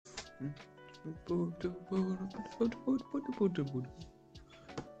I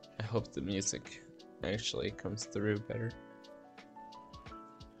hope the music actually comes through better.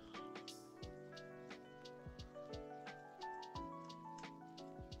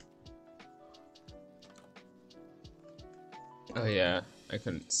 Oh yeah, I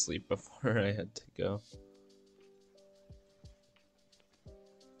couldn't sleep before I had to go.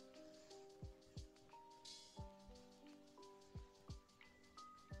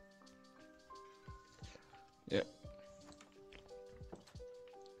 Yep.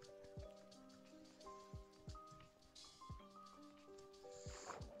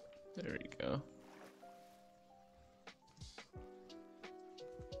 There we go.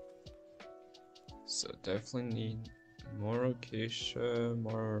 So definitely need more acacia,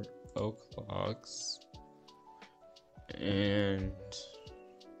 more oak logs, and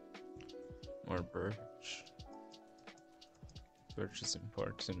more birch. Birch is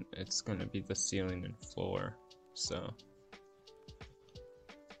important. It's gonna be the ceiling and floor, so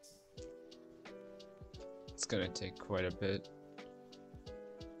it's gonna take quite a bit.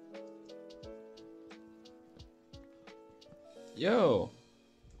 Yo!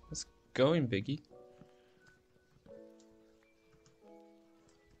 How's it going, Biggie?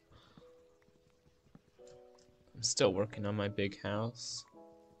 I'm still working on my big house.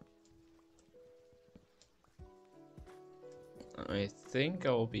 I think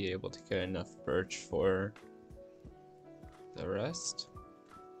I'll be able to get enough birch for the rest.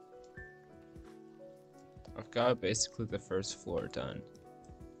 I've got basically the first floor done.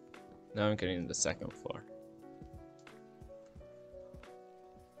 Now I'm getting the second floor.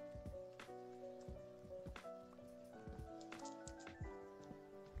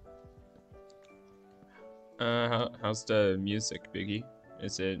 How's the music, Biggie?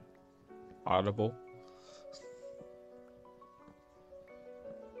 Is it audible?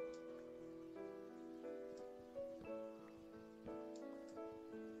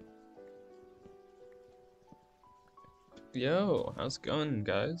 Yo, how's it going,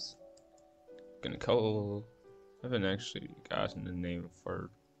 guys? Gonna call. I haven't actually gotten a name for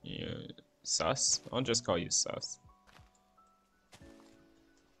you. Sus? I'll just call you Sus.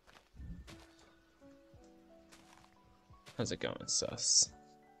 How's it going, Sus?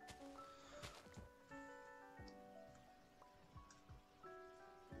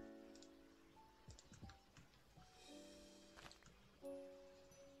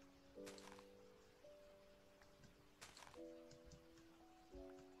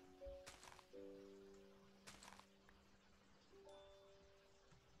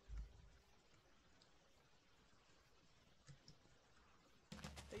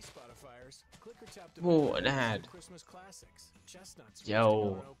 Hey Spotifyers, click or tap to Whoa, an ad. Christmas classics. Chestnuts Yo.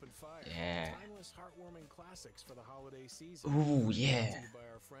 roasting on open fire. Yeah. Timeless heartwarming classics for the holiday season. Ooh, yeah. Brought to you by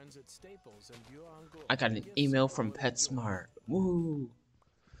our friends at Staples and Bureau I got an Gifts email for from holiday joy. PetSmart. Woo.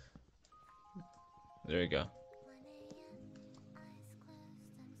 There we go.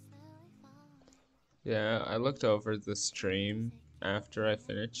 Yeah, I looked over the stream after I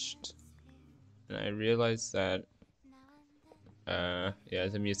finished, and I realized that, yeah,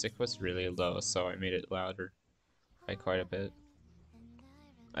 the music was really low, so I made it louder by quite a bit,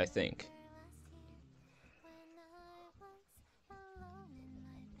 I think.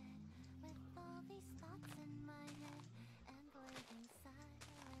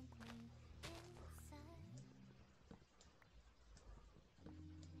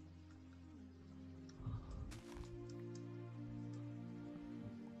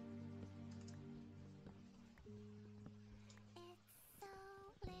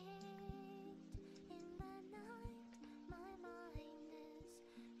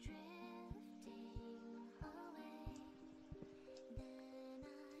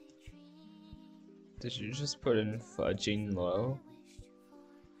 Did you just put in fudging low?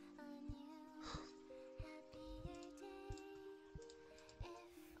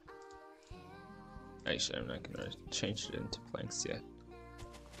 Actually, I'm not gonna change it into planks yet.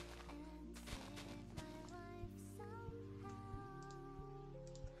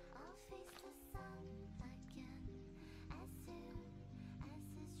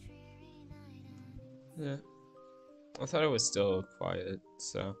 Yeah. I thought it was still quiet,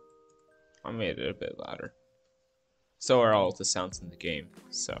 so I made it a bit louder. So are all the sounds in the game,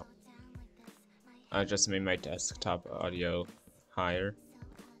 so I just made my desktop audio higher.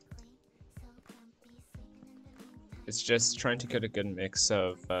 It's just trying to get a good mix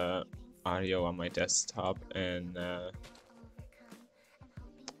of audio on my desktop and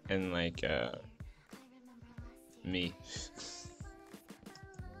like me.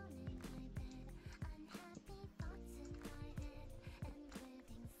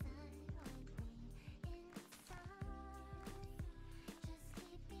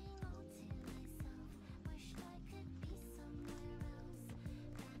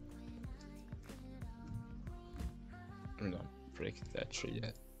 break that tree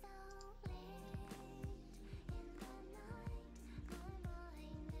yet.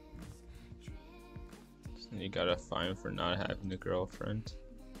 So you got a fine for not having a girlfriend.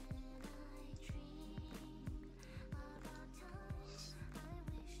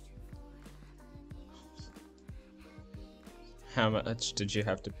 How much did you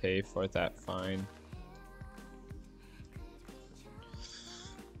have to pay for that fine?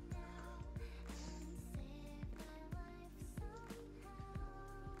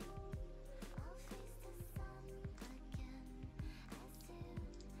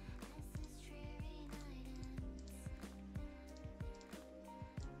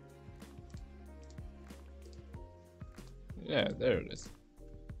 Yeah, there it is.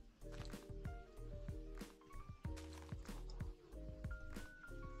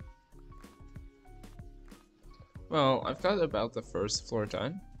 Well, I've got about the first floor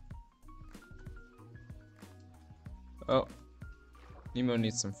done. Oh, Nemo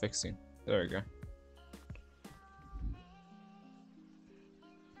needs some fixing. There we go.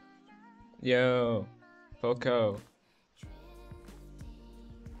 Yo, Poco.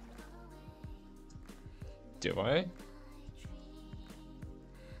 Do I?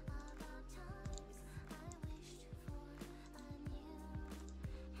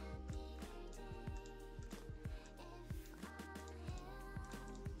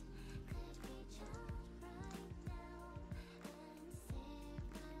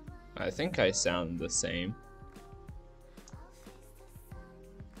 I think I sound the same.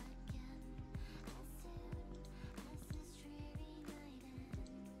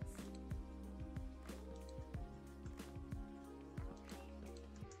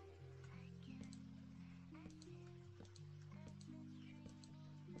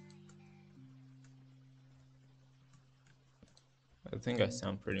 I think I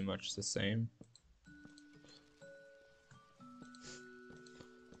sound pretty much the same.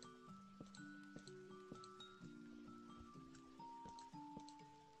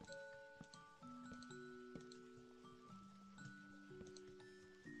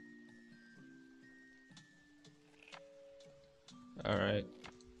 All right.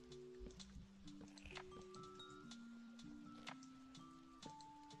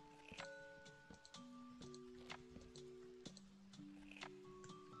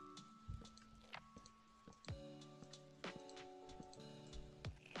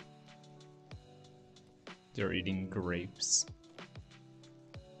 They're eating grapes.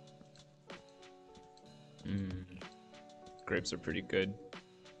 Grapes are pretty good.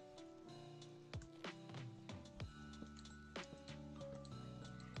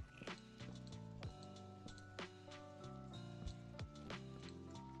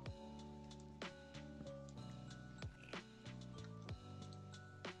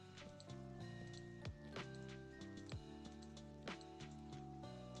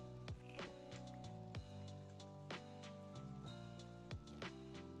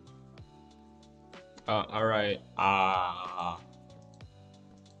 All right.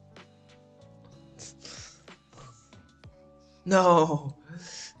 No.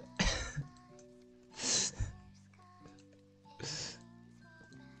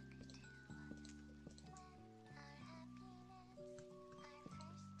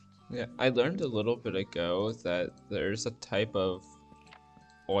 Yeah, I learned a little bit ago that there's a type of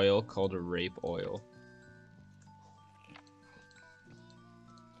oil called a rape oil.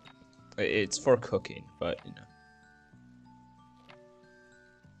 It's for cooking, but you know.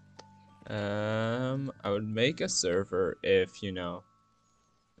 I would make a server if, you know,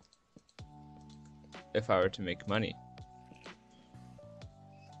 if I were to make money.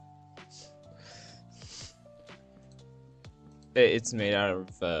 It's made out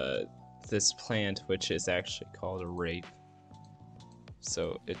of this plant, which is actually called a rape.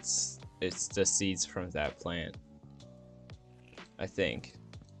 So it's the seeds from that plant, I think.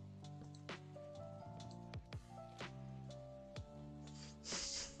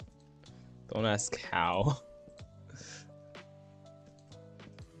 Don't ask how.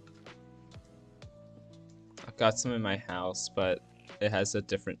 I've got some in my house, but it has a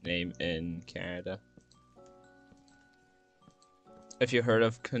different name in Canada. If you heard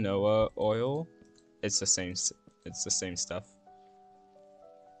of canola oil, it's the same. It's the same stuff.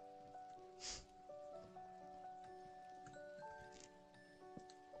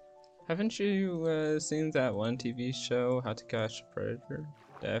 Haven't you seen that one TV show, How to Catch a Predator?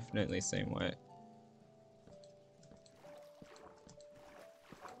 Definitely same way.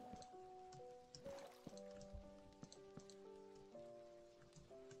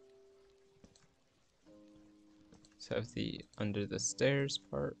 Let's have the under the stairs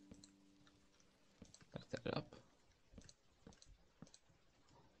part. Back that up.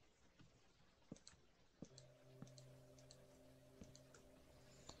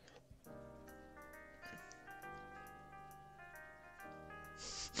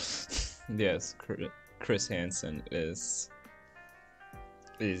 Yes, Chris Hansen is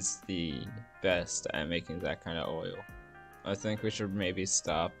the best at making that kind of oil. I think we should maybe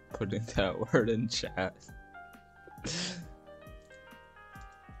stop putting that word in chat.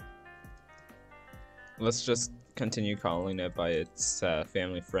 Let's just continue calling it by its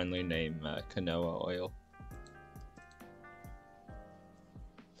family-friendly name, canola oil.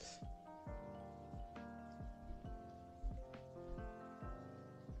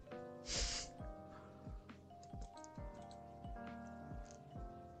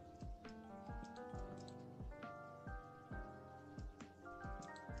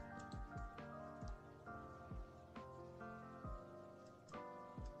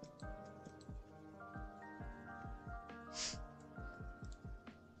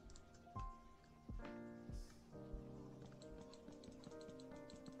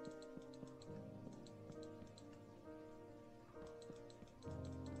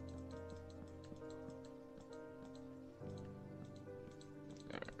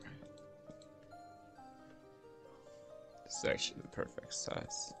 This is actually the perfect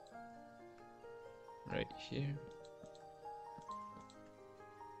size. Right here.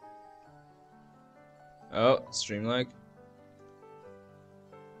 Oh, stream lag.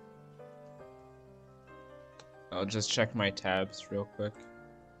 I'll just check my tabs real quick.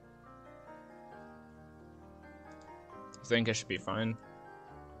 I think I should be fine.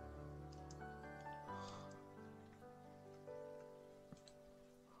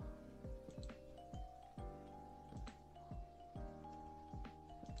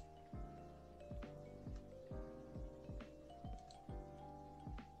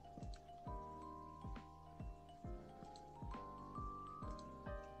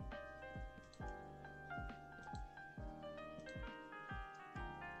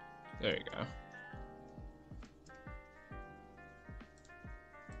 There you go.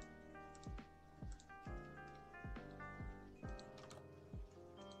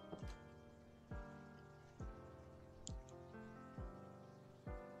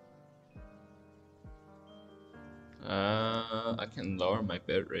 I can lower my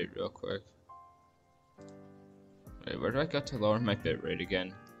bitrate real quick. Wait, where do I go to lower my bitrate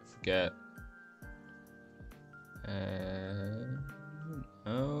again? I forget.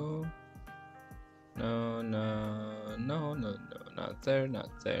 No. No, no, no, no, no, not there, not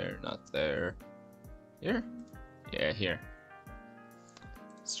there, not there. Here? Yeah, here.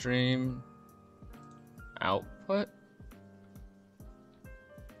 Stream output.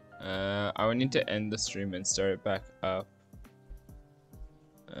 I would need to end the stream and start it back up.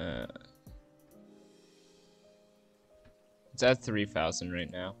 It's at 3,000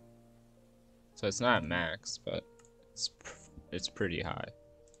 right now, so it's not max, but it's pretty high.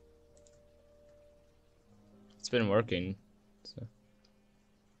 It's been working, so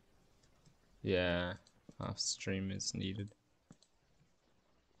yeah, off stream is needed.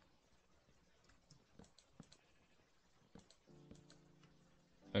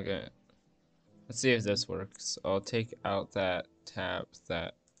 Okay, let's see if this works. I'll take out that tab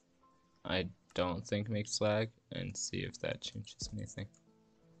that I don't think makes lag and see if that changes anything.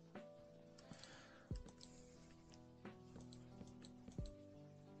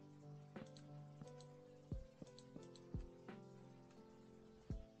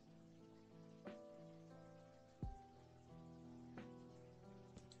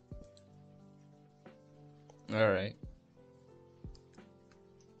 Alright.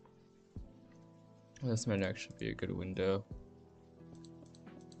 This might actually be a good window.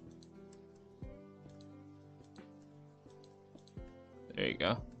 There you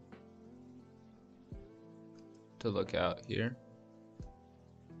go. To look out here.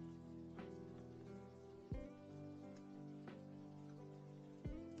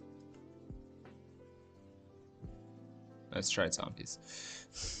 Let's try zombies.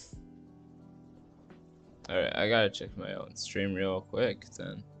 Alright, I gotta check my own stream real quick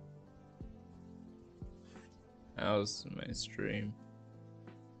then. How's my stream?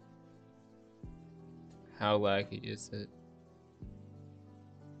 How laggy is it?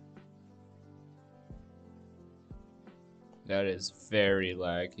 That is very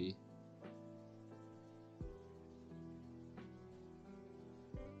laggy.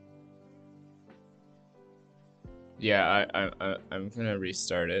 Yeah, I'm gonna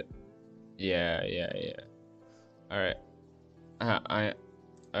restart it. Yeah. Alright.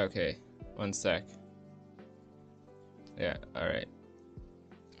 Okay. 1 sec. Yeah, alright.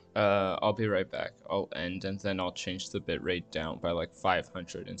 I'll be right back. I'll end and then I'll change the bitrate down by like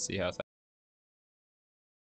 500 and see how that